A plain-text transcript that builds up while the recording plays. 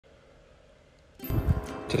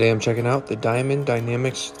Today I'm checking out the Diamond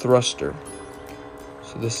Dynamics thruster.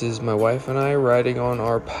 So this is my wife and I riding on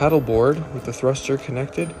our paddleboard with the thruster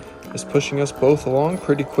connected. It's pushing us both along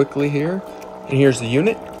pretty quickly here. And here's the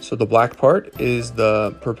unit. So the black part is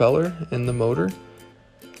the propeller and the motor.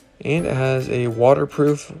 And it has a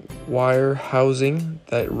waterproof wire housing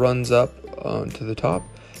that runs up to the top.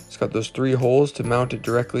 It's got those 3 holes to mount it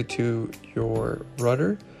directly to your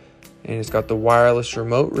rudder. And it's got the wireless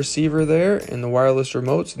remote receiver there and the wireless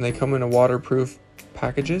remotes, and they come in a waterproof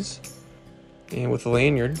packages and with a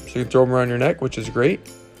lanyard, so you can throw them around your neck, which is great.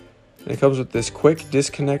 And it comes with this quick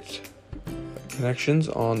disconnect connections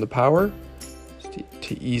on the power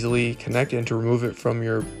to easily connect and to remove it from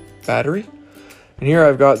your battery. And here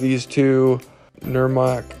I've got these 2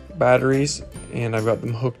 Nermac batteries, and I've got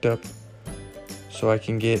them hooked up so I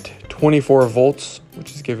can get 24 volts,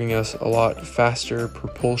 which is giving us a lot faster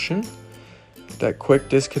propulsion. That quick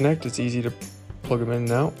disconnect, it's easy to plug them in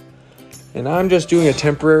and out. And I'm just doing a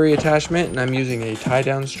temporary attachment, and I'm using a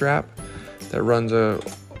tie-down strap that runs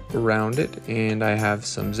around it, and I have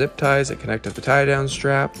some zip ties that connect to the tie-down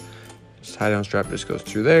strap. This tie-down strap just goes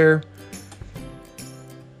through there.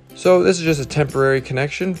 So this is just a temporary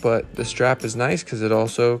connection, but the strap is nice because it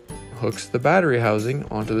also hooks the battery housing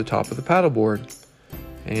onto the top of the paddleboard.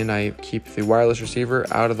 And I keep the wireless receiver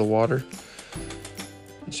out of the water.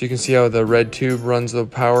 So you can see how the red tube runs the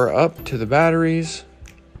power up to the batteries.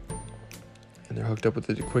 And they're hooked up with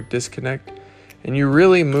a quick disconnect. And you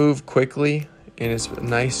really move quickly, and it's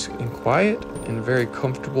nice and quiet and a very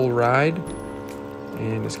comfortable ride.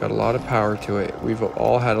 And it's got a lot of power to it. We've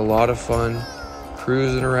all had a lot of fun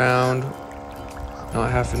cruising around,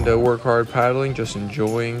 not having to work hard paddling, just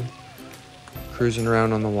enjoying cruising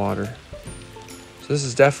around on the water. So this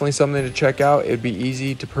is definitely something to check out. It'd be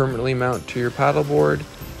easy to permanently mount to your paddleboard,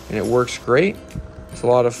 and it works great. It's a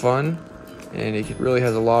lot of fun, and it really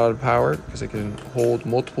has a lot of power because it can hold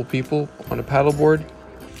multiple people on a paddleboard.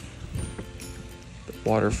 The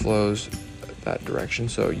water flows that direction,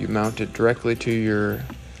 so you mount it directly to your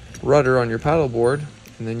rudder on your paddleboard,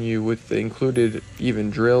 and then you, with the included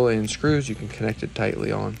even drill and screws, you can connect it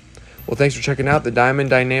tightly on. Well, thanks for checking out the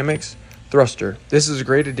Diamond Dynamics thruster. This is a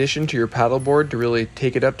great addition to your paddleboard to really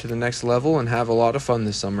take it up to the next level and have a lot of fun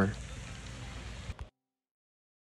this summer.